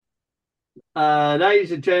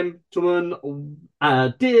Ladies and gentlemen,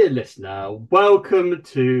 dear listener, welcome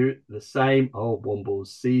to the Same Old Wombles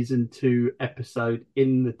Season 2 episode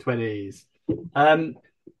in the 20s. Um,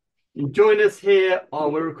 Join us here.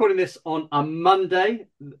 We're recording this on a Monday,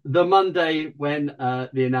 the Monday when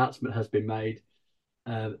the announcement has been made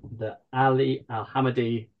that Ali Al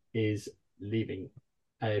Hamadi is leaving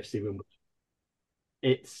AFC Wimbledon.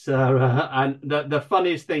 It's and the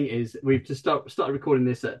funniest thing is we've just started recording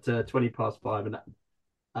this at 20 past 5, and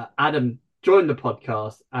Adam joined the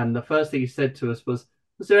podcast, and the first thing he said to us was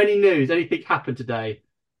there any news? Anything happened today?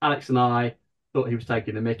 Alex and I thought he was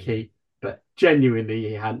taking the Mickey, but genuinely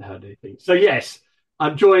he hadn't heard anything. So yes,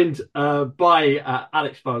 I'm joined by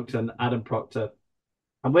Alex Folks and Adam Proctor,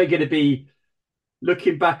 and we're going to be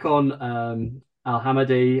looking back on Al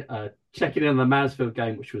Hamadi, checking in on the Mansfield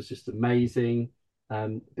game, which was just amazing.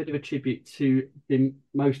 Bit of a tribute to the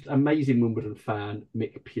most amazing Wimbledon fan,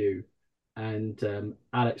 Mick Pugh. And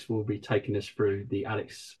Alex will be taking us through the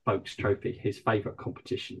Alex Folks Trophy, his favourite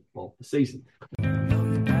competition of the season.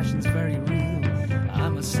 Your passion's very real. I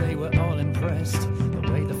must say we're all impressed. The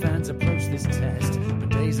way the fans approach this test. The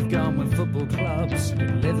days have gone when football clubs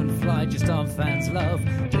live and fly just on fans' love.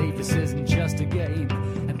 Davis isn't just a game,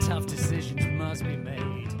 and tough decisions must be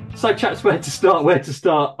made. So, chaps, where to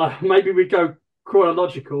start? Maybe we go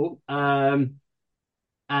chronological, and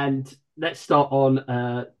let's start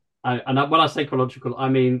on. And when I say chronological, I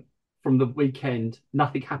mean from the weekend.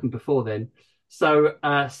 Nothing happened before then. So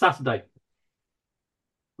Saturday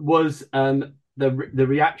was the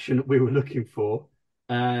reaction we were looking for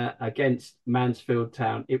against Mansfield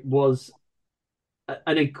Town. It was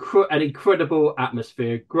an incredible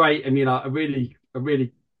atmosphere. Great, I mean, a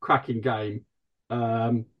really cracking game.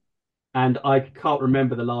 And I can't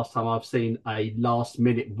remember the last time I've seen a last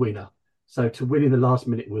minute winner. So to win in the last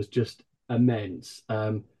minute was just immense.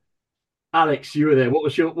 Alex, you were there. What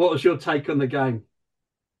was your take on the game?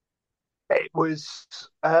 It was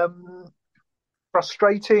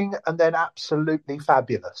frustrating and then absolutely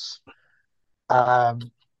fabulous.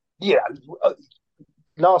 Um, yeah,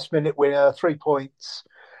 last minute winner, 3 points,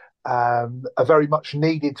 a very much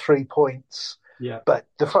needed 3 points. Yeah. But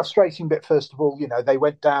the frustrating bit, first of all, they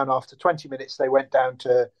went down after 20 minutes, they went down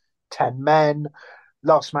to 10 men.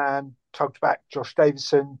 Last man tugged back Josh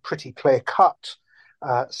Davison, pretty clear cut.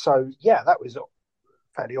 That was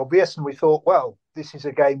fairly obvious. And we thought, well, this is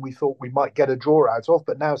a game we thought we might get a draw out of.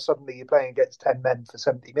 But now suddenly you're playing against 10 men for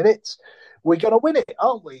 70 minutes. We're going to win it,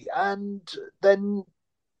 aren't we? And then,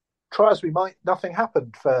 try as we might, nothing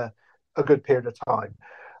happened for a good period of time.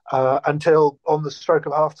 Until on the stroke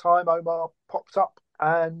of half time, Omar popped up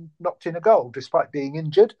and knocked in a goal despite being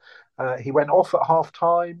injured. He went off at half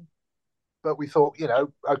time, but we thought,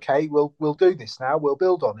 okay, we'll do this now. We'll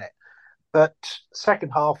build on it. But second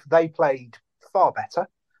half, they played far better.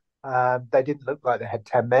 They didn't look like they had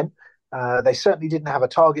 10 men. They certainly didn't have a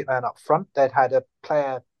target man up front. They'd had a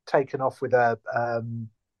player taken off with a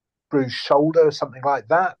bruised shoulder or something like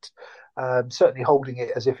that. Certainly holding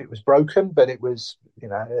it as if it was broken, but it was,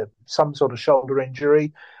 some sort of shoulder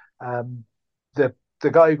injury. The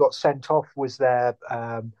guy who got sent off was their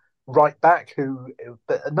right back,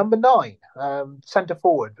 number 9, centre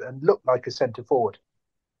forward, and looked like a centre forward.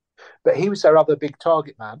 But he was their other big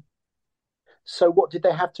target man. So what did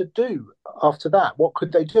they have to do after that? What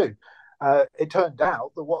could they do? It turned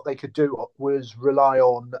out that what they could do was rely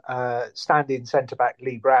on stand-in centre-back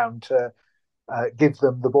Lee Brown to give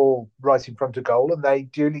them the ball right in front of goal, and they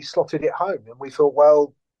duly slotted it home. And we thought,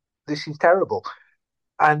 well, this is terrible.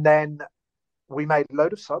 And then we made a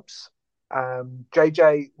load of subs.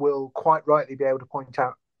 JJ will quite rightly be able to point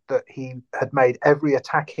out that he had made every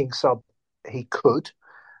attacking sub he could.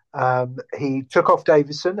 He took off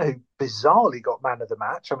Davison, who bizarrely got man of the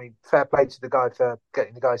match. I mean, fair play to the guy for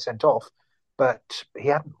getting the guy sent off, but he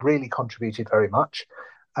hadn't really contributed very much.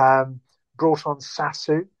 Brought on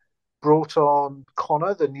Sasu, brought on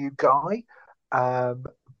Connor, the new guy,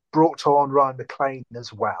 brought on Ryan McLean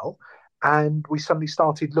as well. And we suddenly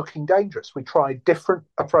started looking dangerous. We tried different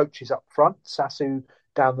approaches up front, Sasu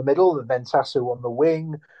down the middle, and then Sasu on the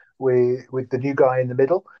wing with the new guy in the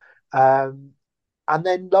middle. And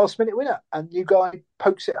then last minute winner, and new guy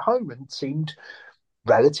pokes it home and seemed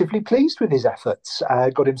relatively pleased with his efforts.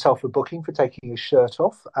 Got himself a booking for taking his shirt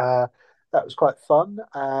off. That was quite fun.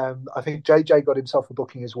 I think JJ got himself a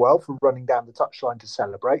booking as well for running down the touchline to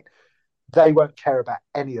celebrate. They won't care about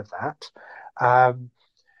any of that.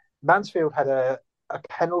 Mansfield had a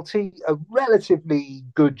penalty, a relatively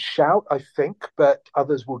good shout, I think, but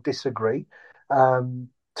others will disagree.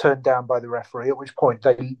 Turned down by the referee, at which point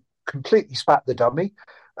they completely spat the dummy.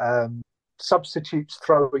 substitutes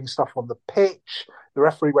throwing stuff on the pitch. The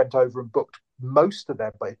referee went over and booked most of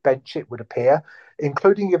their bench, it would appear,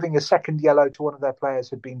 including giving a second yellow to one of their players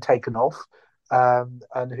who'd been taken off. And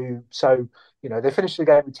who, so, they finished the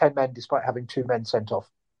game with 10 men despite having 2 men sent off.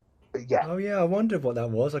 But yeah. Oh yeah, I wondered what that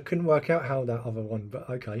was. I couldn't work out how that other one, but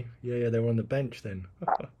okay. Yeah, yeah, they were on the bench then.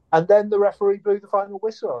 And then the referee blew the final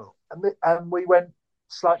whistle, and we went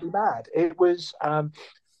slightly mad. It was a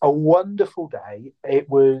wonderful day. It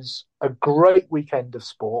was a great weekend of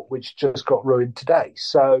sport, which just got ruined today.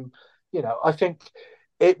 So, I think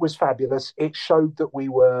it was fabulous. It showed that we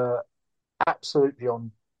were absolutely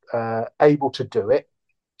able to do it.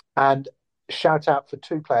 And shout out for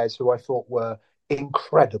 2 players who I thought were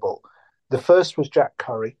incredible. The first was Jack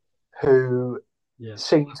Curry, who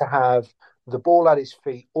seemed to have the ball at his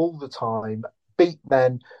feet all the time, beat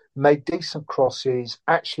men, made decent crosses,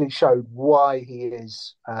 actually showed why he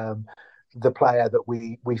is the player that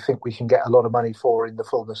we think we can get a lot of money for in the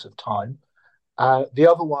fullness of time. The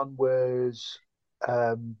other one was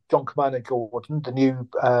John Kamani-Gordon, the new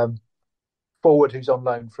forward who's on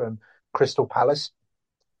loan from Crystal Palace,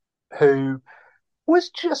 who was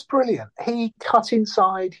just brilliant. He cut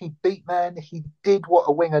inside, he beat men, he did what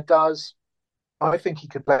a winger does. I think he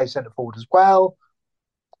could play centre forward as well.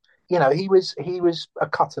 He was a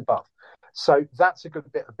cut above. So that's a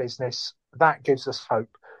good bit of business. That gives us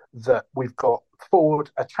hope that we've got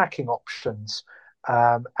forward attacking options.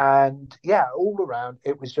 And yeah, all around,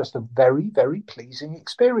 it was just a very, very pleasing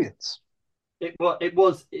experience. It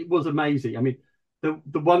was amazing. I mean, the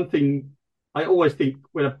one thing I always think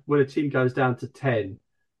when a team goes down to 10,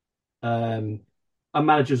 a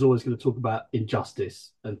manager's always going to talk about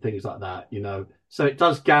injustice and things like that, So it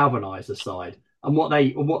does galvanise the side. And what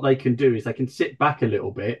they can do is they can sit back a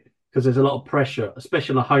little bit because there's a lot of pressure,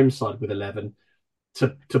 especially on the home side with 11,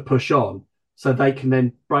 to push on, so they can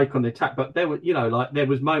then break on the attack. But there were, there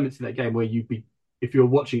was moments in that game where if you were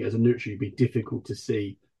watching it as a neutral, you'd be difficult to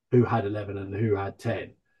see who had 11 and who had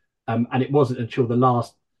 10. And it wasn't until the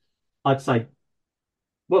last, I'd say,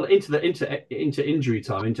 well, into injury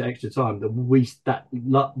time, into extra time,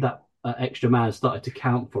 that extra man started to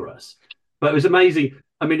count for us. But it was amazing.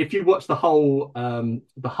 I mean, if you watch the whole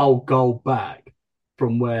goal back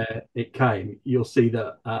from where it came, you'll see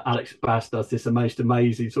that Alex Bass does this most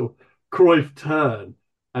amazing sort of Cruyff turn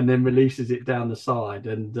and then releases it down the side,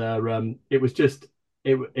 and it was just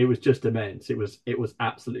immense. It was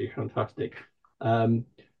absolutely fantastic. And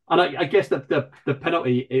I guess that the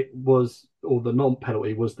penalty or the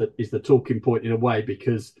non-penalty is the talking point in a way,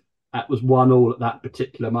 because that was 1-1 at that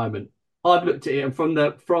particular moment. I've looked at it, and from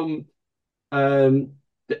the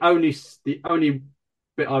only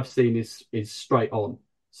bit I've seen is straight on.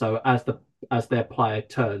 So as their player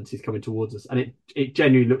turns, he's coming towards us, and it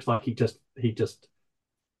genuinely looks like he takes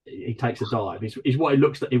a dive. Is what it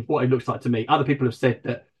looks like to me. Other people have said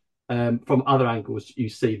that from other angles you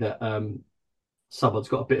see that someone's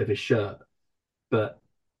got a bit of his shirt, but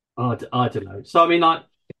I don't know. So I mean, like,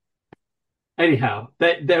 anyhow,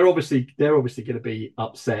 they're obviously going to be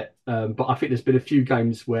upset. But I think there's been a few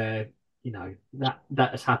games where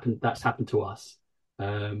that has happened. That's happened to us.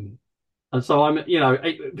 And so at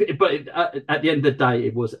the end of the day,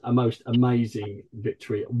 it was a most amazing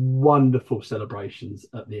victory. Wonderful celebrations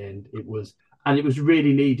at the end. It was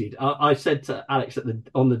really needed. I said to Alex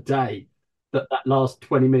on the day that last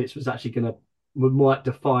 20 minutes was actually might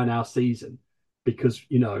define our season, because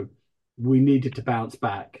we needed to bounce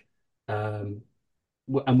back, and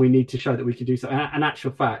we need to show that we can do so. And in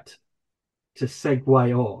actual fact, to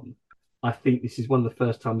segue on, I think this is one of the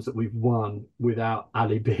first times that we've won without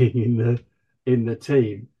Ali being in the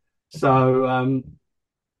team. So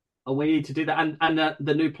we need to do that. And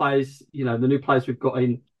the new players, the new players we've got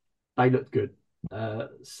in, they looked good.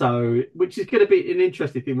 So which is going to be an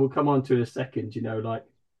interesting thing. We'll come on to in a second. Like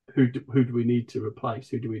who do we need to replace?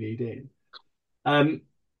 Who do we need in?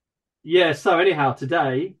 Yeah. So anyhow,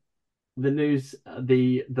 today the news,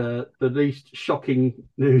 the least shocking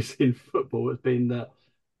news in football has been that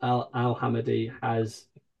Al Hamadi has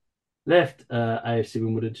left AFC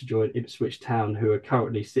Wimbledon to join Ipswich Town, who are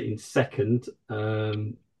currently sitting second.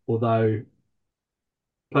 Although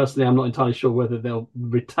personally, I'm not entirely sure whether they'll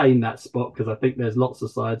retain that spot, because I think there's lots of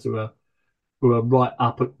sides who are right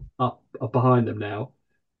up behind them now.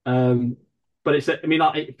 But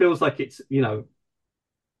it feels like it's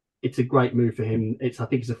a great move for him. I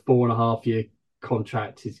think it's a 4.5-year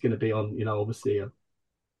contract. He's going to be on obviously a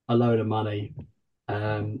load of money.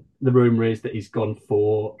 The rumor is that he's gone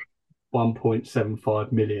for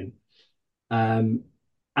 1.75 million,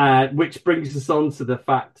 which brings us on to the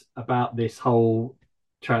fact about this whole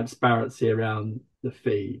transparency around the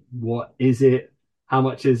fee? What is it? How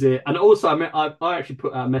much is it? And also, I mean, I actually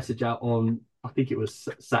put a message out on, I think it was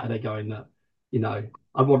Saturday, going that,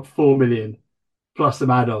 I want 4 million plus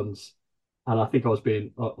some add-ons. And I think I was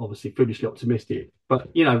being obviously foolishly optimistic.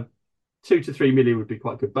 But, 2 to 3 million would be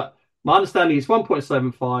quite good. But my understanding is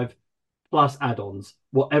 1.75 plus add-ons,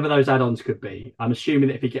 whatever those add-ons could be. I'm assuming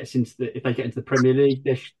that if they get into the Premier League,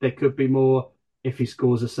 there could be more. If he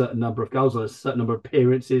scores a certain number of goals or a certain number of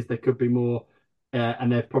appearances, there could be more.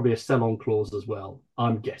 And there's probably a sell-on clause as well,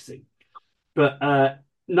 I'm guessing. But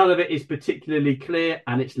none of it is particularly clear,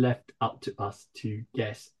 and it's left up to us to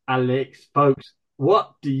guess. Alex, folks,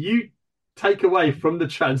 what do you take away from the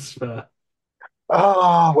transfer?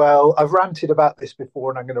 Oh, well, I've ranted about this before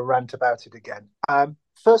and I'm going to rant about it again.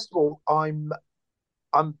 First of all, I'm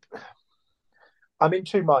in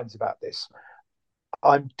two minds about this.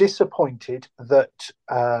 I'm disappointed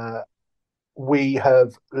that we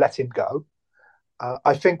have let him go.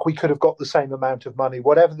 I think we could have got the same amount of money,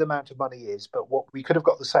 whatever the amount of money is, but we could have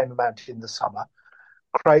got the same amount in the summer.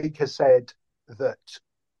 Craig has said that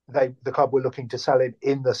the club were looking to sell him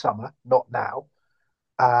in the summer, not now.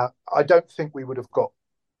 I don't think we would have got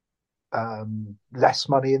less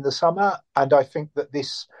money in the summer, and I think that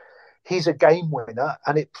he's a game winner,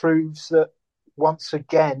 and it proves that once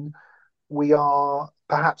again we are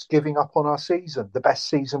perhaps giving up on our season, the best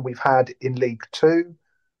season we've had in League Two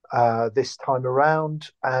this time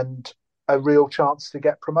around, and a real chance to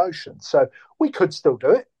get promotion. So we could still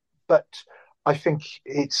do it, but I think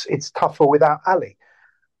it's tougher without Ali.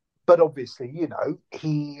 But obviously,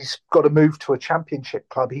 he's got to move to a championship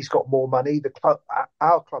club. He's got more money.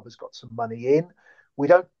 Our club has got some money in. We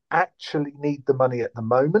don't actually need the money at the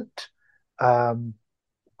moment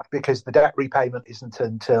because the debt repayment isn't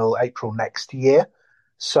until April next year.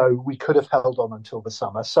 So we could have held on until the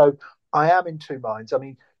summer. So I am in two minds. I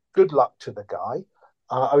mean, good luck to the guy.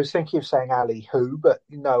 I was thinking of saying Ali Hu, but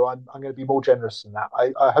no, I'm going to be more generous than that.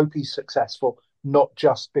 I hope he's successful, not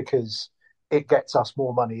just because it gets us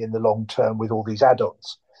more money in the long term with all these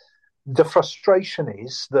add-ons. The frustration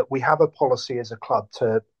is that we have a policy as a club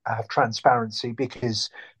to have transparency, because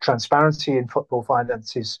transparency in football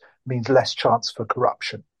finances means less chance for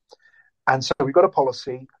corruption. And so we've got a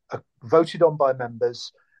policy voted on by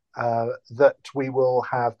members that we will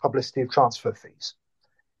have publicity of transfer fees.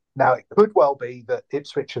 Now, it could well be that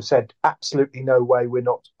Ipswich have said, absolutely no way, we're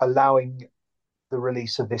not allowing the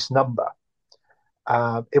release of this number.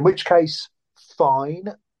 In which case, fine.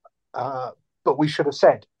 But we should have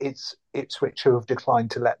said it's Ipswich who have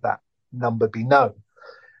declined to let that number be known.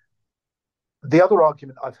 The other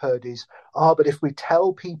argument I've heard is, but if we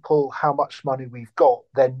tell people how much money we've got,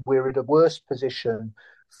 then we're in a worse position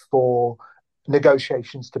for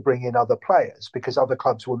negotiations to bring in other players, because other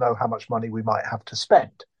clubs will know how much money we might have to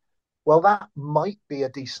spend. Well, that might be a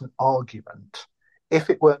decent argument if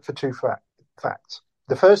it weren't for two facts.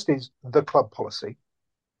 The first is the club policy.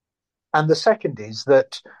 And the second is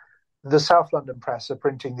that the South London press are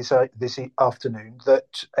printing this afternoon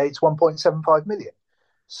that it's 1.75 million.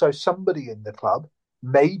 So somebody in the club,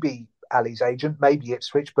 maybe Ali's agent, maybe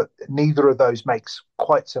Ipswich, but neither of those makes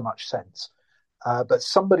quite so much sense. But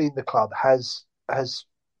somebody in the club has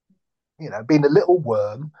been a little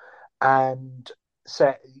worm and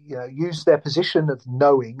used their position of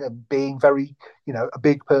knowing and being very, a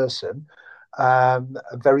big person, a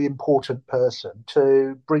very important person,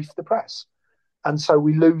 to brief the press. And so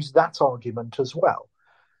we lose that argument as well.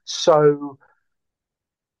 So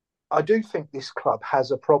I do think this club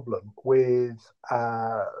has a problem with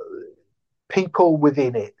people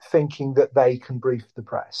within it thinking that they can brief the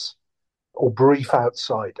press or brief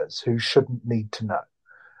outsiders who shouldn't need to know.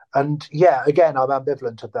 And yeah, again, I'm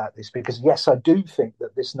ambivalent about this, because yes, I do think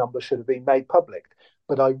that this number should have been made public,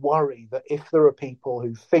 but I worry that if there are people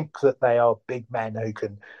who think that they are big men who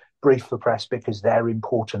can brief the press because they're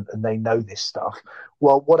important and they know this stuff,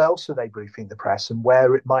 well, what else are they briefing the press, and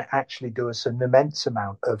where it might actually do us an immense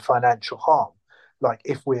amount of financial harm? Like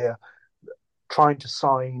if we're trying to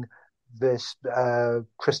sign this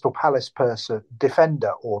Crystal Palace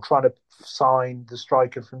defender, or trying to sign the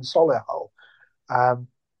striker from Solihull.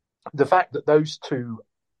 The fact that those two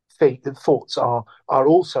thoughts are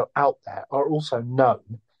also out there, are also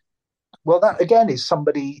known, well, that again is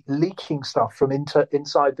somebody leaking stuff from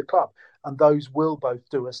inside the club, and those will both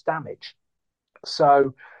do us damage.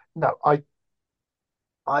 So, no, I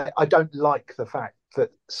don't like the fact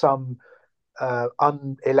that some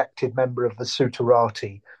unelected member of the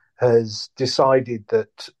Suterati has decided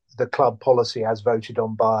that the club policy, as voted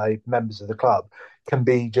on by members of the club, can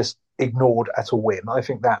be just ignored at a whim. I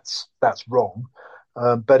think that's wrong.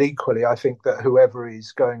 But equally, I think that whoever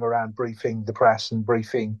is going around briefing the press and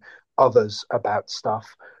briefing others about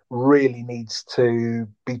stuff really needs to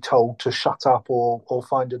be told to shut up or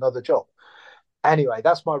find another job. Anyway,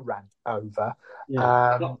 that's my rant over.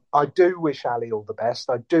 Yeah. I do wish Ali all the best.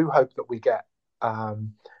 I do hope that we get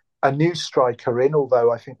a new striker in,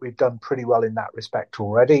 although I think we've done pretty well in that respect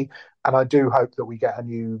already. And I do hope that we get a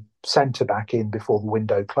new centre back in before the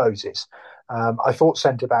window closes. I thought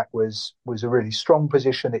centre back was a really strong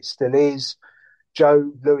position. It still is.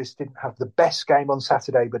 Joe Lewis didn't have the best game on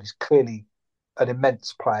Saturday, but is clearly an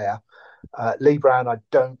immense player. Lee Brown, I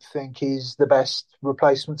don't think is the best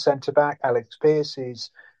replacement centre back. Alex Pearce is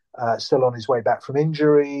still on his way back from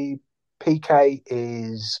injury. PK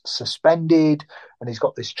is suspended, and he's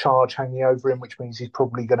got this charge hanging over him, which means he's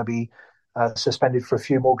probably going to be suspended for a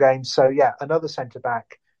few more games. So, yeah, another centre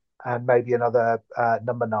back and maybe another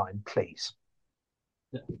number 9, please.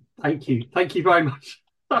 Thank you very much,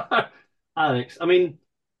 Alex. I mean,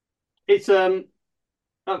 it's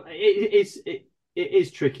it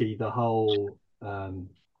is tricky, the whole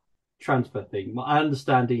transfer thing. My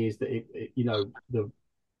understanding is that the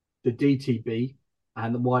DTB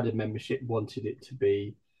and the wider membership wanted it to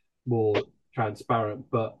be more transparent,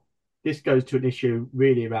 but this goes to an issue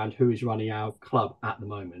really around who is running our club at the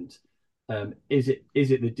moment. Is it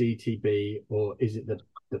the DTB or is it the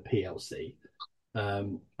PLC?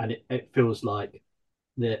 And it feels like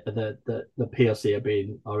the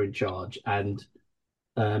PLC are in charge. And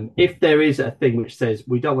if there is a thing which says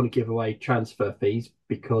we don't want to give away transfer fees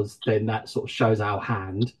because then that sort of shows our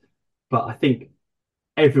hand, but I think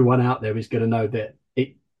everyone out there is going to know that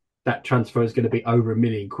that transfer is going to be over £1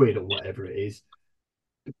 million or whatever it is.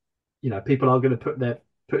 People are going to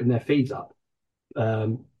putting their fees up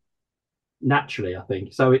naturally, I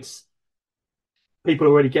think. So it's people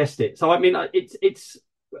already guessed it. So I mean,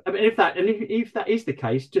 if that is the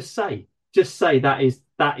case, just say that is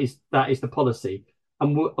the policy,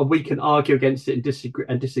 and we can argue against it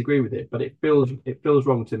and disagree with it. But it feels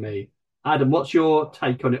wrong to me. Adam, what's your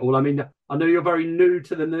take on it all? I mean, I know you're very new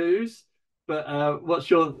to the news, but what's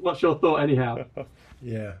your thought anyhow?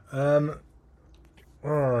 Yeah.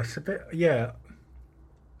 It's a bit. Yeah.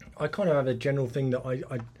 I kind of have a general thing that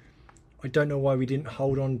I don't know why we didn't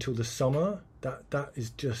hold on till the summer. That is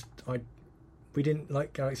just we didn't,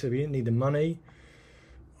 like Alex said, we didn't need the money.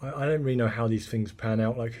 I don't really know how these things pan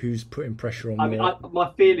out. Like who's putting pressure on. I mean,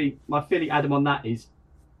 my feeling, Adam, on that is,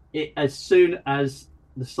 as soon as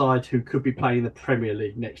the side who could be playing the Premier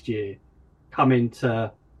League next year come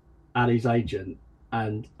into Ali's agent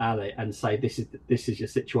and Ali and say this is your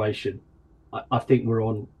situation, I think we're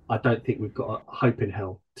on. I don't think we've got a hope in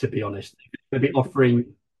hell, to be honest. They'll be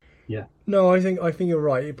offering. Yeah. No, I think you're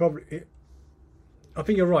right. I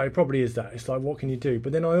think you're right. It probably is that. It's like, what can you do?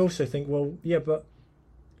 But then I also think, well, yeah, but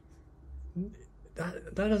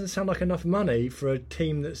that doesn't sound like enough money for a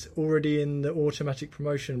team that's already in the automatic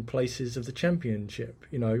promotion places of the Championship.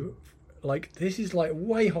 Like this is like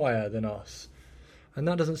way higher than us, and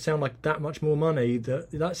that doesn't sound like that much more money.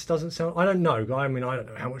 That doesn't sound. I don't know. I mean, I don't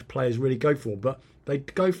know how much players really go for, but they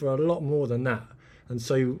go for a lot more than that. And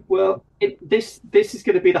so, well, this is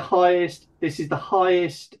going to be the highest. This is the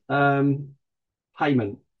highest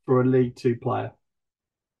payment for a League Two player,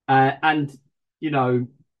 and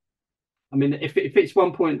I mean, if it's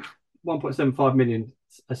 1.75 million,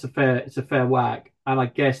 it's a fair whack, and I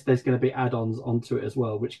guess there's going to be add-ons onto it as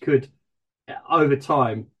well, which could, over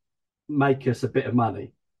time, make us a bit of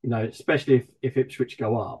money. Especially if Ipswich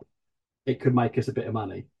go up, it could make us a bit of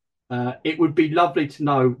money. It would be lovely to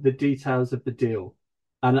know the details of the deal,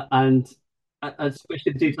 and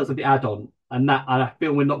especially the details of the add-on, and I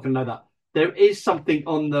feel we're not going to know that. There is something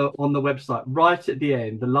on the website right at the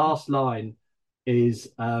end. The last line is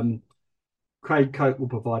Craig Cope will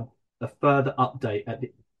provide a further update at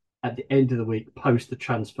the end of the week post the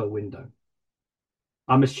transfer window.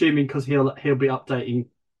 I'm assuming because he'll be updating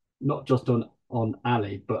not just on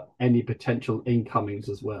Ali but any potential incomings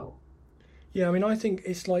as well. Yeah, I mean, I think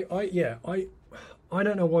it's like I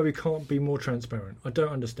don't know why we can't be more transparent. I don't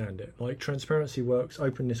understand it. Like transparency works,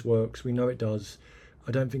 openness works. We know it does.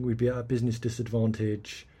 I don't think we'd be at a business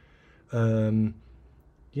disadvantage.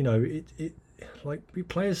 Like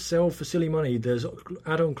players sell for silly money. There's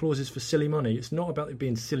add-on clauses for silly money. It's not about it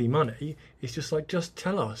being silly money. It's just like, just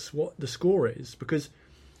tell us what the score is, because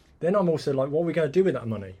then I'm also like, what are we going to do with that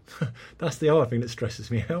money? That's the other thing that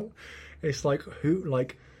stresses me out. It's like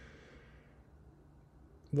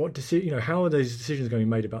what decision? How are those decisions going to be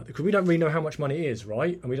made about it? Because we don't really know how much money is,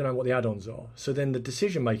 right? And we don't know what the add-ons are. So then the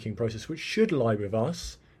decision-making process, which should lie with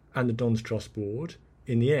us and the Dons Trust Board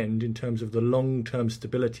in the end, in terms of the long-term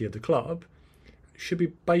stability of the club, should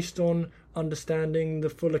be based on understanding the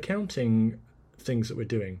full accounting things that we're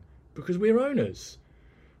doing, because we're owners.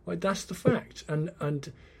 Like, that's the fact.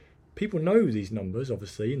 And people know these numbers,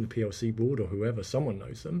 obviously, in the PLC board or whoever, someone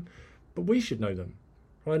knows them, but we should know them.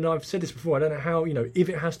 Right? And I've said this before, I don't know how, if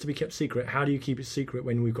it has to be kept secret, how do you keep it secret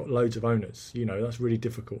when we've got loads of owners? That's really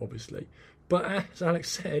difficult, obviously. But as Alex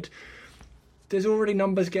said, there's already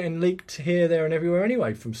numbers getting leaked here, there and everywhere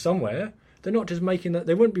anyway from somewhere. They're not just making that,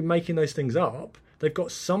 they wouldn't be making those things up. They've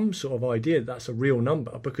got some sort of idea that that's a real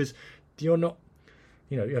number, because you're not,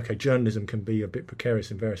 okay, journalism can be a bit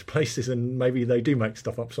precarious in various places, and maybe they do make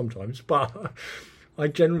stuff up sometimes, but I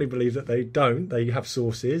generally believe that they don't. They have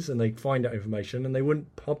sources and they find out information, and they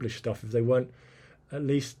wouldn't publish stuff if they weren't at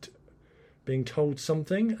least being told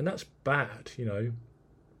something, and that's bad,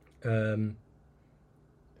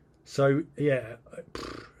 So yeah, I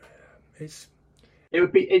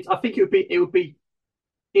think it would be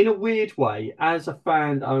in a weird way, as a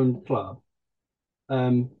fan-owned club.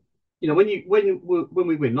 When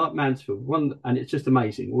we win, like Mansfield won, and it's just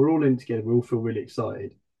amazing. We're all in together. We all feel really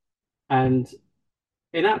excited, and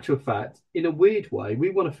in actual fact, in a weird way, we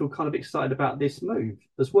want to feel kind of excited about this move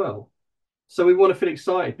as well. So we want to feel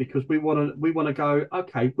excited because we want to go,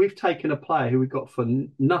 okay, we've taken a player who we got for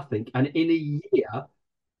nothing, and in a year,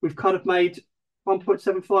 we've kind of made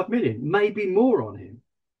 1.75 million, maybe more on him,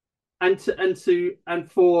 and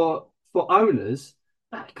for owners,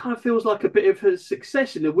 that kind of feels like a bit of a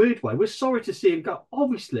success in a weird way. We're sorry to see him go.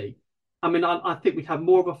 Obviously, I mean, I think we'd have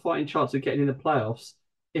more of a fighting chance of getting in the playoffs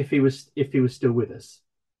if he was still with us,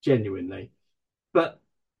 genuinely. But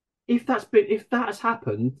if that has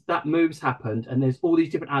happened, that move's happened, and there's all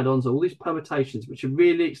these different add-ons, all these permutations, which are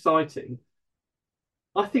really exciting.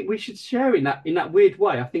 I think we should share in that weird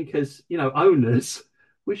way. I think as owners,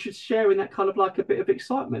 we should share in that kind of like a bit of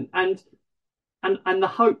excitement and the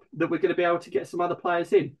hope that we're going to be able to get some other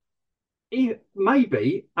players in.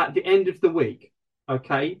 Maybe at the end of the week,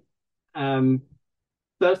 okay,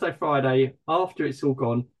 Thursday, Friday, after it's all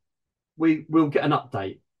gone, we'll get an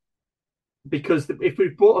update. Because if we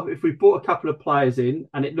brought a couple of players in,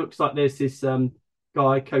 and it looks like there's this guy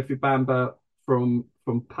Kofi Bamba from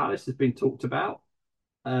Palace has been talked about,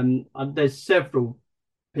 and there's several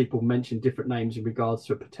people mentioned different names in regards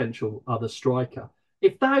to a potential other striker.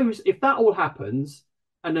 If that all happens,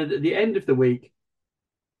 and then at the end of the week,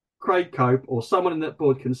 Craig Cope or someone in that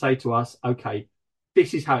board can say to us, okay,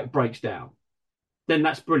 this is how it breaks down, then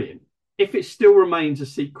that's brilliant. If it still remains a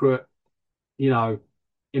secret,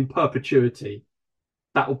 in perpetuity,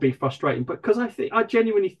 that will be frustrating. But because I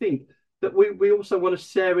genuinely think that we also want to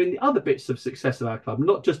share in the other bits of success of our club,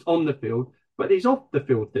 not just on the field, but these off the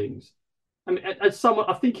field things. I mean, as someone,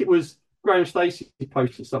 I think it was Graham Stacey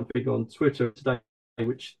posted something on Twitter today,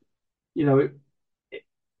 which,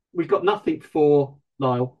 we got nothing for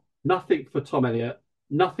Lyle, nothing for Tom Elliott,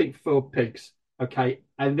 nothing for Pigs, okay,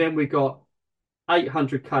 and then we got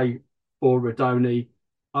 800k for Radoni,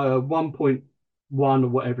 1.1 or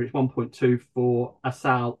whatever, it's 1.2 for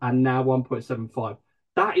Asal, and now 1.75.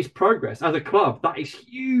 That is progress as a club. That is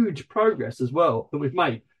huge progress as well that we've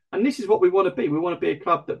made. And this is what we want to be. We want to be a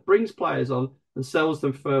club that brings players on and sells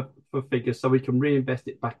them for figures so we can reinvest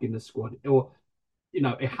it back in the squad, or,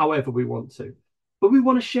 however we want to. But we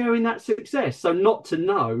want to share in that success. So not to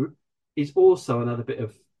know is also another bit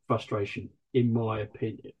of frustration, in my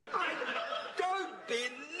opinion. I don't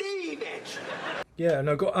believe it. Yeah,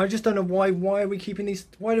 no, I just don't know why are we keeping these?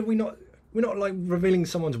 Why do we not? We're not like revealing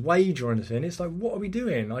someone's wage or anything. It's like, what are we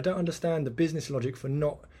doing? I don't understand the business logic for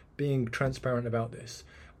not being transparent about this.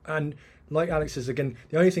 And like Alex says again,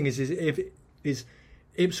 the only thing is if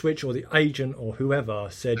Ipswich or the agent or whoever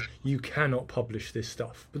said you cannot publish this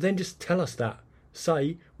stuff, but then just tell us that.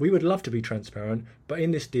 Say, we would love to be transparent, but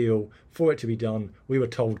in this deal, for it to be done, we were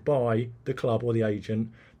told by the club or the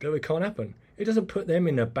agent that it can't happen. It doesn't put them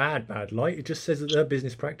in a bad light. It just says that their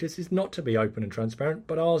business practice is not to be open and transparent,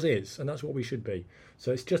 but ours is, and that's what we should be.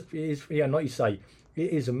 So like you say, it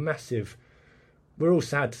is a massive... We're all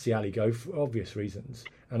sad to see Ali go for obvious reasons,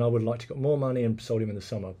 and I would like to get more money and sold him in the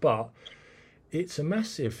summer, but it's a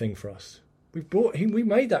massive thing for us. We've brought him. We've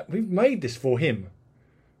made this for him.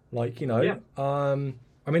 Yeah. I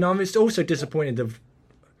mean, I'm also disappointed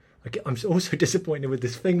I'm also disappointed with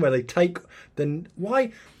this thing where they take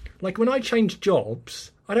why. Like, when I change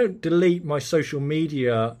jobs, I don't delete my social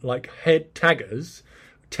media, head taggers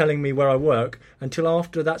telling me where I work until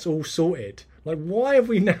after that's all sorted. Like, why have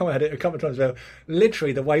we now had it a couple of times where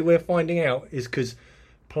literally the way we're finding out is because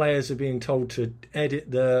players are being told to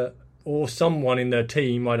edit or someone in their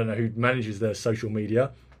team, I don't know who manages their social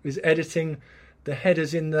media, is editing the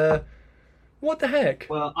headers in the... What the heck?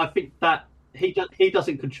 Well, I think that he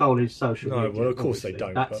doesn't control his social No, media. well, of course they obviously.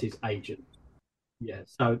 don't, That's but- his agent. Yeah,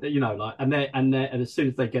 so like, and as soon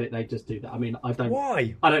as they get it, they just do that. I mean,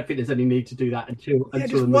 Why? I don't think there's any need to do that until Yeah, the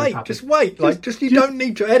just move wait. happens. Just wait. You don't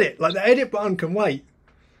need to edit. Like, the edit button can wait.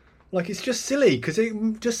 Like, it's just silly because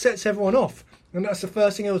it just sets everyone off. And that's the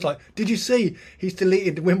first thing I was like, did you see he's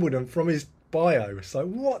deleted Wimbledon from his bio? It's like,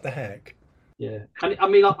 what the heck? Yeah, and I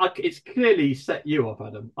mean, it's clearly set you off,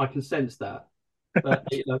 Adam. I can sense that. But,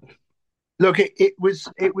 Look, it was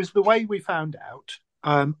the way we found out.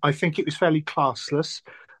 I think it was fairly classless.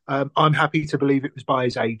 I'm happy to believe it was by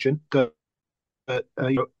his agent that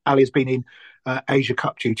Ali has been in Asia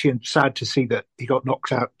Cup duty, and sad to see that he got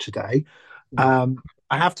knocked out today. I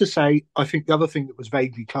have to say, I think the other thing that was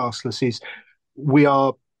vaguely classless is we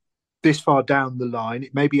are this far down the line.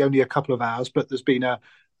 It may be only a couple of hours, but there's been a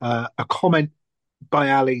comment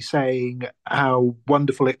by Ali saying how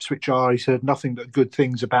wonderful Ipswich are. He's heard nothing but good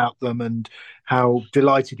things about them and how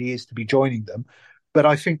delighted he is to be joining them. But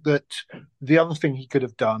I think that the other thing he could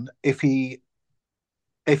have done if he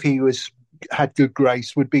had good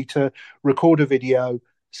grace would be to record a video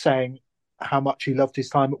saying how much he loved his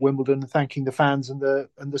time at Wimbledon and thanking the fans and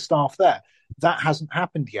the staff there. That hasn't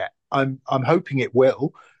happened yet. I'm hoping it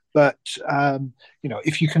will. But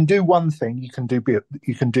if you can do one thing, you can do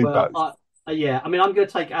both. Yeah, I mean, I'm going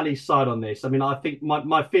to take Ali's side on this. I mean, I think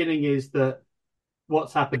my feeling is that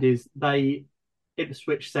what's happened is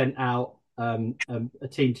Ipswich sent out a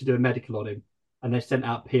team to do a medical on him, and they sent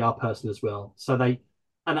out a PR person as well. So they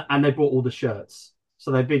bought all the shirts. So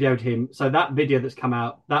they videoed him. So that video that's come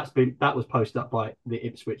out, that was posted up by the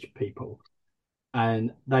Ipswich people,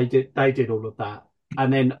 and they did all of that.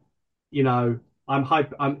 And then, he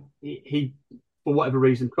for whatever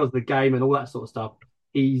reason, because of the game and all that sort of stuff,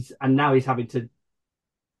 he's having to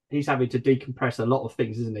decompress a lot of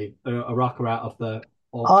things, isn't he? A rucker out of the.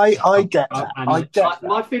 I get that.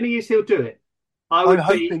 My feeling is he'll do it.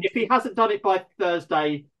 If he hasn't done it by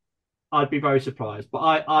Thursday, I'd be very surprised.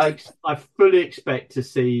 But I fully expect to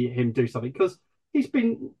see him do something because he's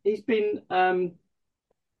been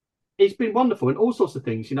wonderful in all sorts of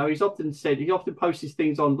things. He's often posts his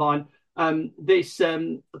things online. There's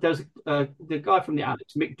the guy from the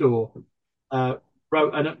Alex, Mick Dorr,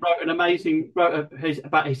 wrote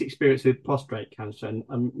about his experience with prostate cancer, and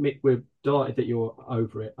Mick, we're delighted that you're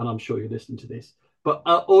over it, and I'm sure you're listening to this. But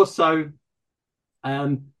also,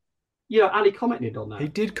 Ali commented on that. He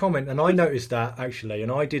did comment, and I noticed that actually,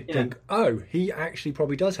 and I did think, he actually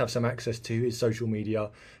probably does have some access to his social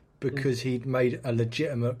media because he'd made a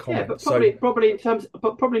legitimate comment. Yeah, but probably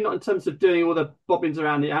not in terms of doing all the bobbins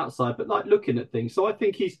around the outside, but like looking at things. So I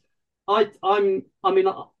think he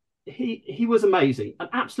was amazing, an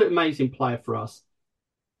absolute amazing player for us.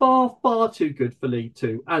 Far too good for League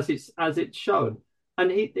Two, as it's shown,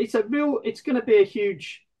 and it's going to be a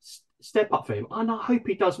huge step up for him, and I hope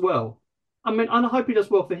he does well. I mean, and I hope he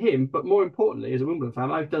does well for him, but more importantly, as a Wimbledon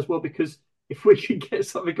fan, I hope he does well because if we can get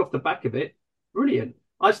something off the back of it, brilliant.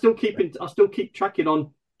 I still keep tracking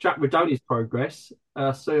on Jack Redoni's progress.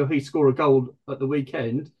 So he scored a goal at the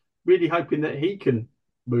weekend, really hoping that he can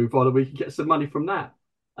move on and we can get some money from that.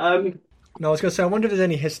 No, I was going to say, I wonder if there's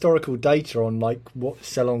any historical data on like what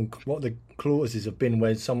the clauses have been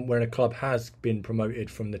where a club has been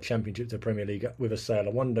promoted from the Championship to the Premier League with a sale.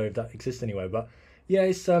 I wonder if that exists anyway. But yeah,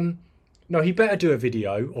 it's no, he better do a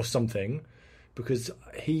video or something because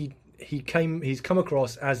he's come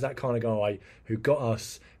across as that kind of guy who got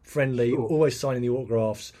us friendly, sure, always signing the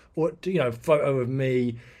autographs, or photo of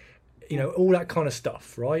me, all that kind of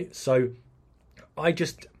stuff, right? So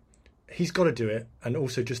he's got to do it, and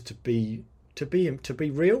also just to be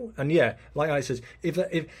real. And yeah, like I says, if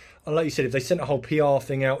like you said, if they sent a whole PR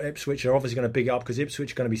thing out, Ipswich are obviously going to big it up because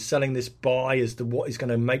Ipswich are going to be selling this buy as to what is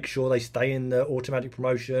going to make sure they stay in the automatic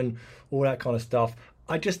promotion, all that kind of stuff.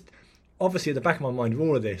 Obviously at the back of my mind with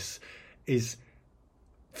all of this is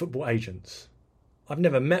football agents. I've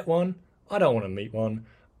never met one. I don't want to meet one.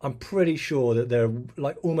 I'm pretty sure that they're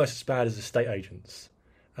like almost as bad as estate agents.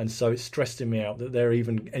 And so it's stressing me out that they're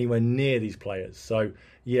even anywhere near these players. So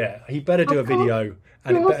yeah, he better do a video,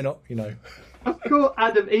 and it better not, Of course,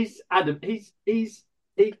 Adam.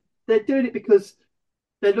 They're doing it because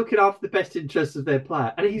they're looking after the best interests of their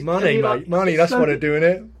player, and he's money, mate. Money. That's why they're doing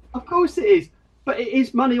it. Of course it is, but it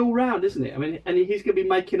is money all round, isn't it? I mean, and he's going to be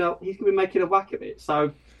making a whack of it.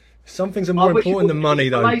 So some things are more important than money,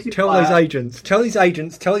 though. Tell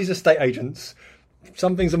these estate agents,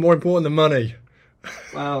 some things are more important than money.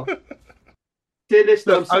 Wow. Dear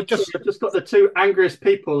listener, I've just got the two angriest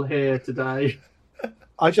people here today.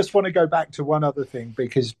 I just want to go back to one other thing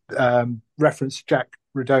because reference Jack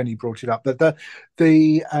Rodoni brought it up, but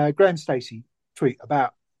the Graham Stacey tweet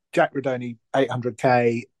about Jack Rodoni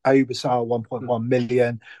 800k, Ayuba Sarr 1.1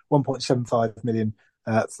 million, 1.75 million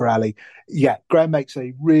for Ali. Yeah, Graham makes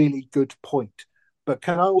a really good point. But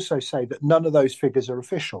can I also say that none of those figures are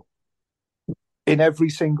official? In every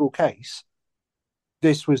single case,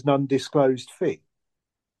 this was an undisclosed fee.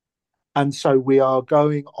 And so we are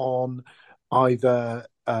going on either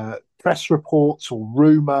press reports or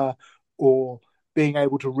rumour or being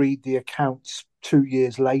able to read the accounts 2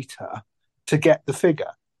 years later to get the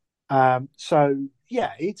figure. So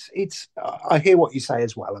yeah, it's. I hear what you say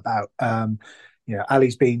as well about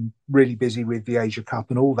Ali's been really busy with the Asia Cup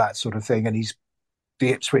and all that sort of thing, and he's the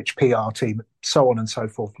Ipswich PR team, so on and so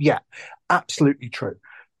forth. Yeah, absolutely true.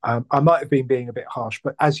 I might have been being a bit harsh,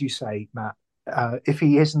 but as you say, Matt, if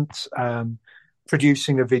he isn't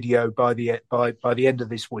producing a video by the end of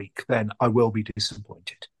this week, then I will be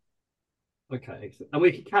disappointed. Okay, excellent. And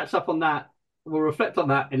we can catch up on that. We'll reflect on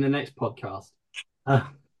that in the next podcast. Oh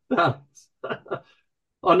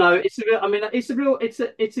no, it's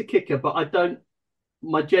a kicker, but I don't.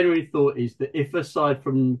 My genuine thought is that if aside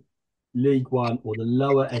from League One or the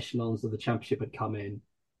lower echelons of the Championship had come in,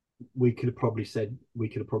 we could have probably said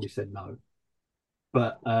no.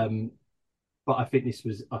 But I think this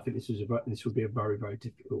would be a very, very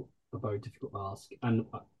difficult ask, and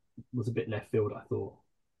was a bit left field, I thought.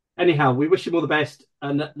 Anyhow, we wish him all the best,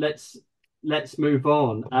 and let's move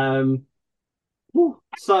on.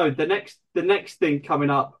 So the next thing coming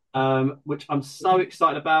up, which I'm so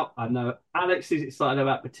excited about, I know Alex is excited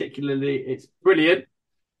about particularly. It's brilliant.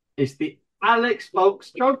 It's the Alex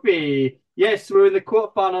Foulkes Trophy. Yes, we're in the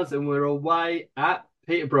quarterfinals and we're away at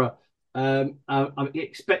Peterborough. I'm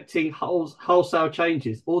expecting wholesale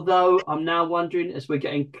changes, although I'm now wondering as we're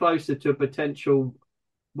getting closer to a potential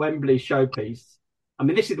Wembley showpiece. I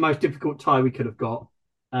mean, this is the most difficult tie we could have got.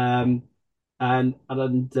 And I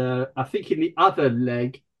think in the other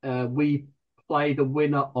leg, we play the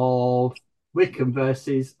winner of Wycombe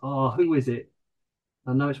versus, who is it?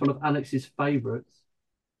 I know it's one of Alex's favourites.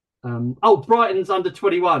 Brighton's under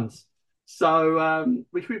 21s. So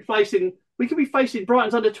we could be facing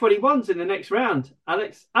Brighton's under 21s in the next round.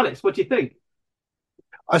 Alex, what do you think?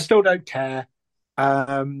 I still don't care.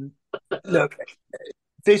 Look,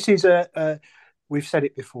 this is we've said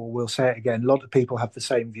it before, we'll say it again. A lot of people have the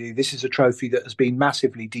same view. This is a trophy that has been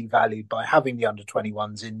massively devalued by having the under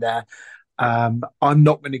 21s in there. I'm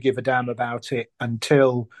not going to give a damn about it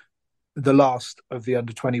until the last of the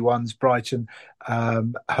under 21s, Brighton,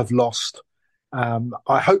 have lost.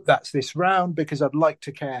 I hope that's this round because I'd like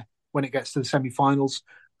to care when it gets to the semi-finals.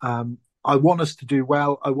 I want us to do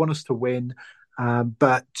well. I want us to win.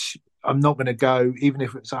 But I'm not going to go, even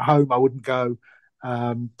if it's at home, I wouldn't go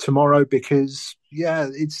tomorrow because,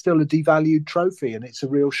 it's still a devalued trophy and it's a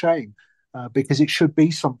real shame because it should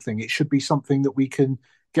be something. It should be something that we can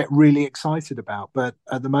get really excited about. But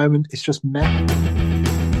at the moment, it's just meh.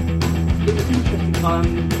 It was interesting. I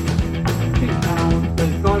think the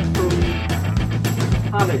guys from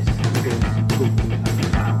Palace was talking about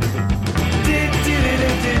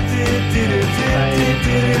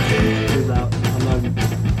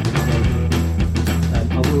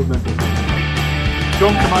I will remember.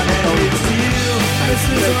 John, come on, it's you,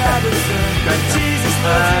 Mrs. Robinson. Jesus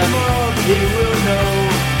loves you more than you will know.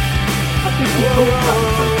 I think we talked about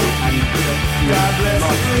it, God bless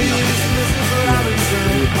you, please, Mrs.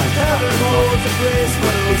 Robinson. Heaven holds a place for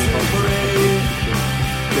those who pray.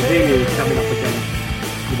 the thing is coming up against,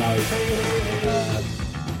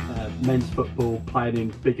 men's football, playing in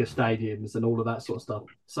bigger stadiums and all of that sort of stuff.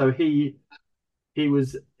 So he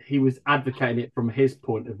was advocating it from his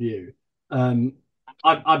point of view.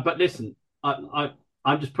 But listen,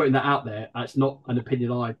 I'm just putting that out there. It's not an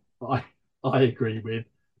opinion I agree with.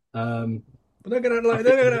 But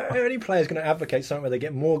any player's going to advocate something where they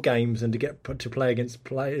get more games and to get put to play against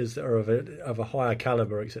players that are of a higher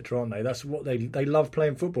caliber, etc. Aren't they? That's what they love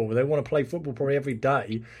playing football. They want to play football probably every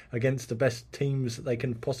day against the best teams that they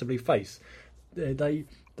can possibly face. They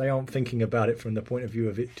aren't thinking about it from the point of view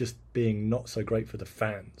of it just being not so great for the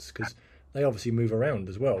fans because they obviously move around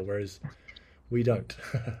as well, whereas we don't.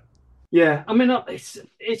 Yeah, I mean, it's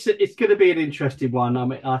going to be an interesting one. I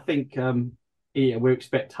mean, I think. We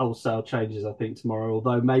expect wholesale changes, I think, tomorrow,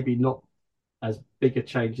 although maybe not as bigger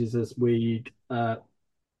changes as as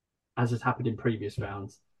has happened in previous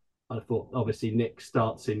rounds. I thought, obviously, Nick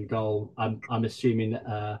starts in goal. I'm assuming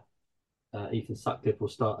Ethan Sutcliffe will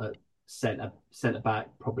start at centre back,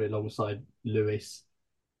 probably alongside Lewis.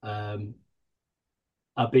 I'd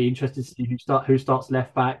be interested to see who starts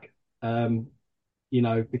left back.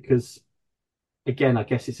 Because again, I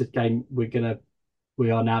guess it's a game we're going to we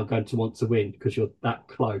are now going to want to win because you're that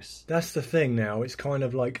close. That's the thing now. It's kind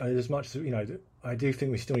of like, as much as, I do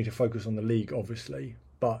think we still need to focus on the league, obviously,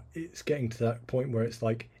 but it's getting to that point where it's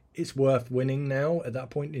like, it's worth winning now at that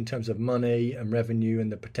point in terms of money and revenue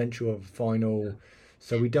and the potential of final.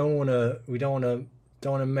 So we don't want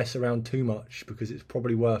to mess around too much because it's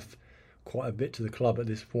probably worth quite a bit to the club at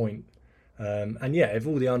this point. And yeah, if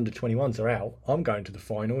all the under 21s are out, I'm going to the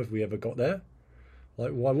final if we ever got there.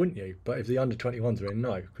 Like, why wouldn't you? But if the under 21s are in,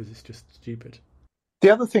 no, because it's just stupid. The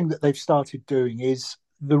other thing that they've started doing is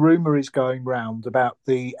the rumour is going round about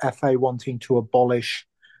the FA wanting to abolish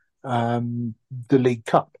the League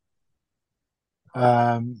Cup,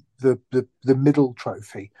 the middle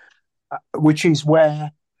trophy, which is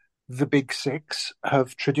where the Big Six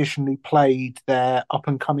have traditionally played their up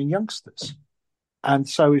and coming youngsters. And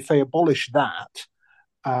so if they abolish that,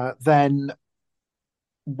 then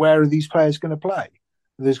where are these players going to play?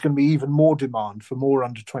 There's going to be even more demand for more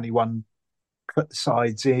under 21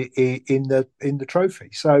 sides in the trophy.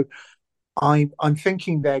 So I'm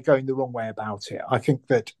thinking they're going the wrong way about it. I think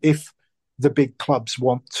that if the big clubs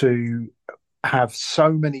want to have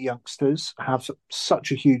so many youngsters, have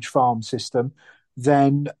such a huge farm system,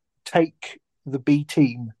 then take the B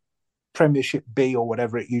team, Premiership B or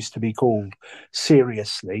whatever it used to be called,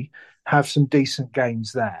 seriously, have some decent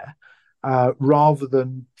games there, rather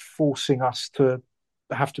than forcing us to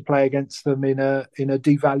have to play against them in a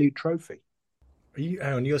devalued trophy.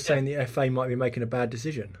 You're saying the FA might be making a bad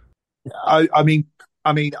decision? I mean,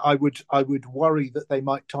 I would worry that they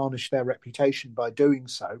might tarnish their reputation by doing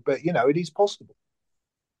so, but it is possible.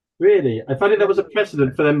 Really, I thought there was a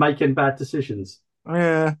precedent for them making bad decisions.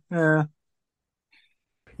 Yeah.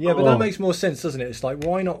 Yeah, but that makes more sense, doesn't it? It's like,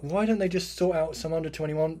 why not? Why don't they just sort out some under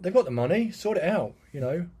 21? They've got the money, sort it out.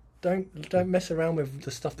 Don't mess around with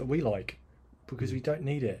the stuff that we like because we don't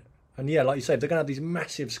need it. And yeah, like you say, if they're going to have these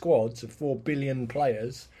massive squads of 4 billion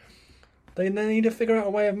players, they need to figure out a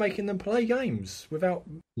way of making them play games without.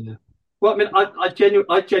 Yeah. Well, I mean, I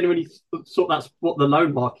genuinely thought that's what the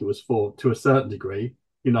loan market was for to a certain degree.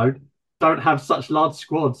 Don't have such large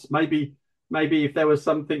squads. Maybe if there was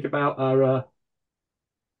something about our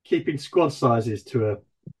keeping squad sizes to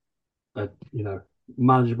a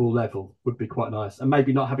manageable level would be quite nice, and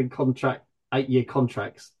maybe not having 8-year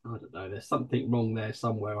contracts. I don't know. There's something wrong there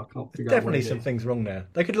somewhere. I can't figure out. Definitely some things wrong there.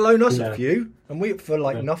 They could loan us a few, and we for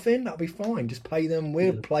nothing. That'd be fine. Just pay them.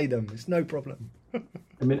 We'll play them. It's no problem.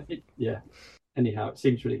 I mean, Anyhow, it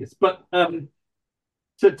seems ridiculous. But to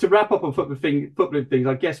wrap up on footballing things,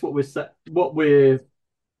 I guess what we're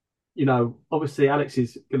obviously Alex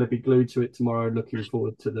is going to be glued to it tomorrow, looking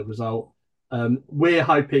forward to the result. We're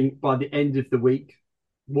hoping by the end of the week,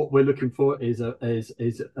 what we're looking for is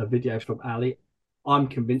a video from Ali. I'm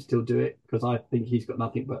convinced he'll do it because I think he's got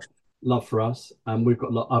nothing but love for us, and I've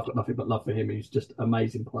got nothing but love for him. He's just an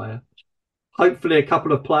amazing player. Hopefully, a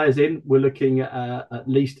couple of players in. We're looking at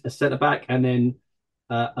least a centre back and then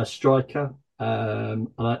a striker. And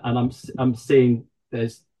I'm seeing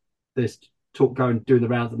there's talk doing the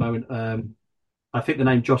rounds at the moment. I think the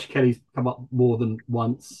name Josh Kelly's come up more than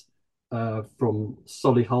once from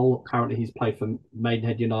Solihull. Apparently, he's played for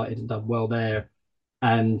Maidenhead United and done well there,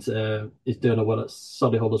 and is doing well at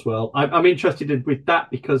Solihull as well. I'm interested with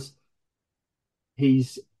that because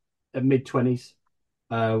he's at mid-20s,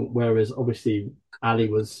 whereas obviously Ali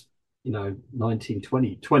was 19,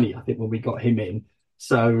 20, I think, when we got him in.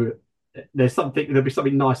 So there'll be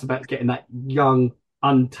something nice about getting that young,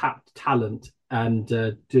 untapped talent and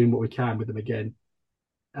doing what we can with them again.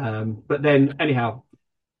 But then, anyhow,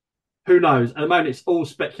 who knows? At the moment, it's all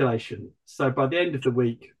speculation. So by the end of the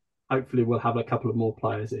week, hopefully we'll have a couple of more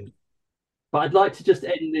players in. But I'd like to just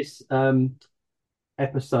end this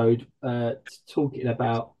episode talking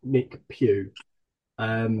about Mick Pugh,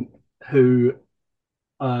 who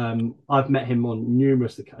I've met him on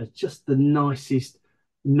numerous occasions. Just the nicest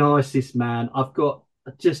man.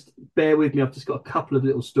 Just bear with me. I've just got a couple of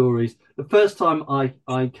little stories. The first time I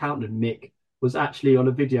encountered Mick was actually on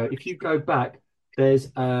a video. If you go back, there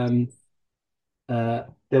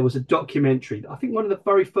was a documentary. I think one of the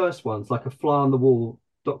very first ones, like a fly on the wall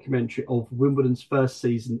documentary of Wimbledon's first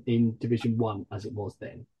season in Division 1, as it was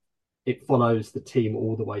then. It follows the team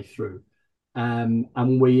all the way through. And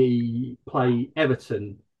we play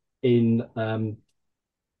Everton in I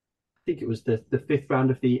think it was the fifth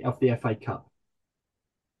round of the FA Cup,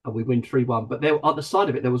 and we win 3-1. But there, at the side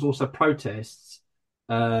of it, there was also protests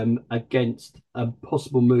against a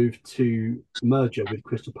possible move to merger with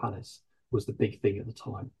Crystal Palace was the big thing at the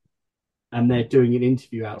time, and they're doing an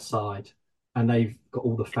interview outside, and they've got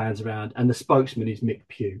all the fans around, and the spokesman is Mick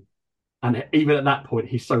Pugh, and even at that point,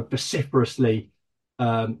 he's so vociferously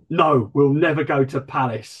No, we'll never go to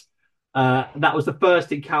Palace. That was the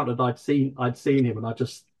first encounter that I'd seen him, and I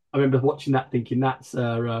remember watching that, thinking that's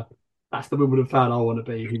the Wimbledon fan I want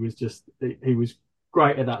to be. He was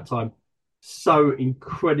great at that time, so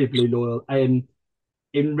incredibly loyal. And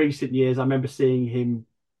in recent years, I remember seeing him,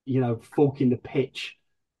 forking the pitch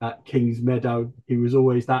at Kings Meadow. He was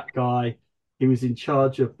always that guy. He was in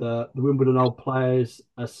charge of the Wimbledon Old Players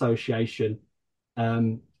Association.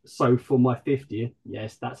 So for my 50th,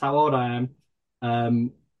 yes, that's how old I am.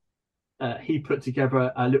 Um, he put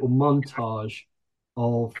together a little montage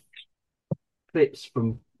of clips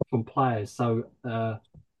from players. So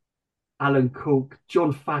Alan Cook,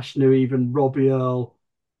 John Fashanu, even Robbie Earle,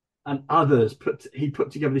 and others. He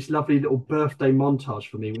put together this lovely little birthday montage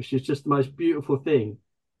for me, which is just the most beautiful thing.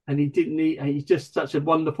 And he's just such a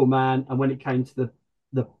wonderful man. And when it came to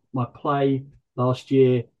my play last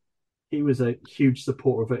year, he was a huge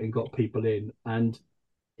supporter of it and got people in. And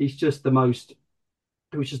he's just he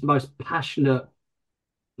was just the most passionate,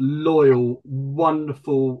 loyal,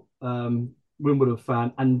 wonderful Wimbledon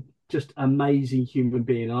fan, and just amazing human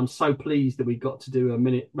being. And I'm so pleased that we got to do a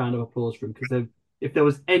minute round of applause for him, because if there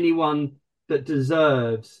was anyone that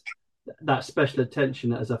deserves that special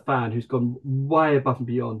attention as a fan, who's gone way above and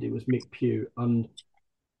beyond, it was Mick Pugh. And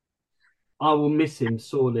I will miss him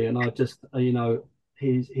sorely. And I just,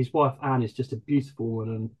 his wife Anne is just a beautiful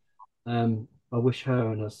woman, and I wish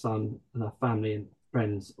her and her son and her family and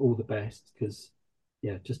friends all the best, because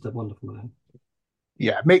yeah, just a wonderful man.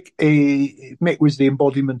 Yeah, Mick was the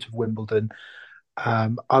embodiment of Wimbledon.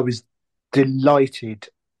 I was delighted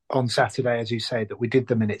on Saturday, as you say, that we did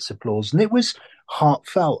the minute's applause, and it was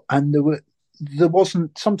heartfelt. And there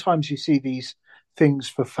wasn't. Sometimes you see these things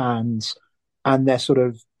for fans, and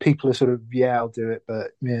people are sort of, yeah, I'll do it,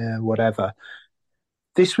 but yeah, whatever.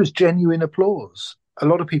 This was genuine applause. A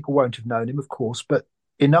lot of people won't have known him, of course, but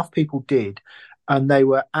enough people did, and they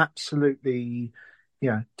were absolutely,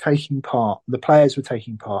 taking part. The players were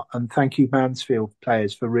taking part, and thank you, Mansfield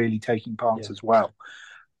players, for really taking part as well.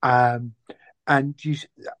 And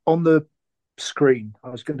on the screen, I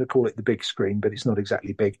was going to call it the big screen, but it's not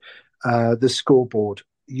exactly big. The scoreboard,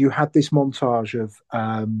 you had this montage of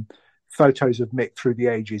photos of Mick through the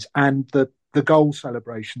ages, and the goal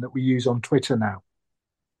celebration that we use on Twitter now.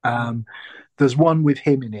 There's one with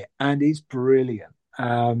him in it, and it's brilliant.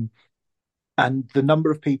 And the number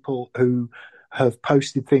of people who have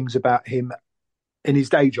posted things about him in his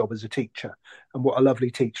day job as a teacher, and what a lovely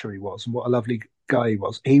teacher he was, and what a lovely guy he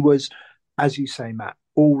was. He was, as you say, Matt,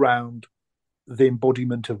 all round the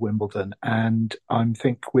embodiment of Wimbledon. And I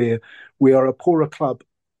think we are a poorer club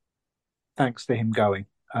thanks to him going.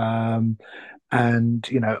 And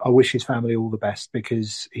I wish his family all the best,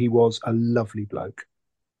 because he was a lovely bloke.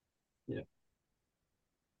 Yeah.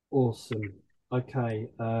 Awesome. Okay.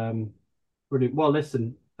 Brilliant. Well,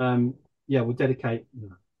 listen, we'll dedicate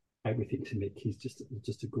everything to Mick. He's just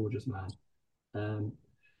a gorgeous man.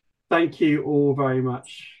 Thank you all very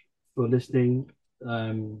much for listening.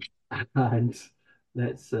 And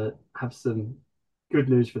let's have some good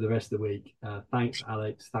news for the rest of the week. Thanks,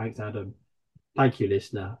 Alex. Thanks, Adam. Thank you,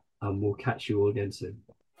 listener. And we'll catch you all again soon.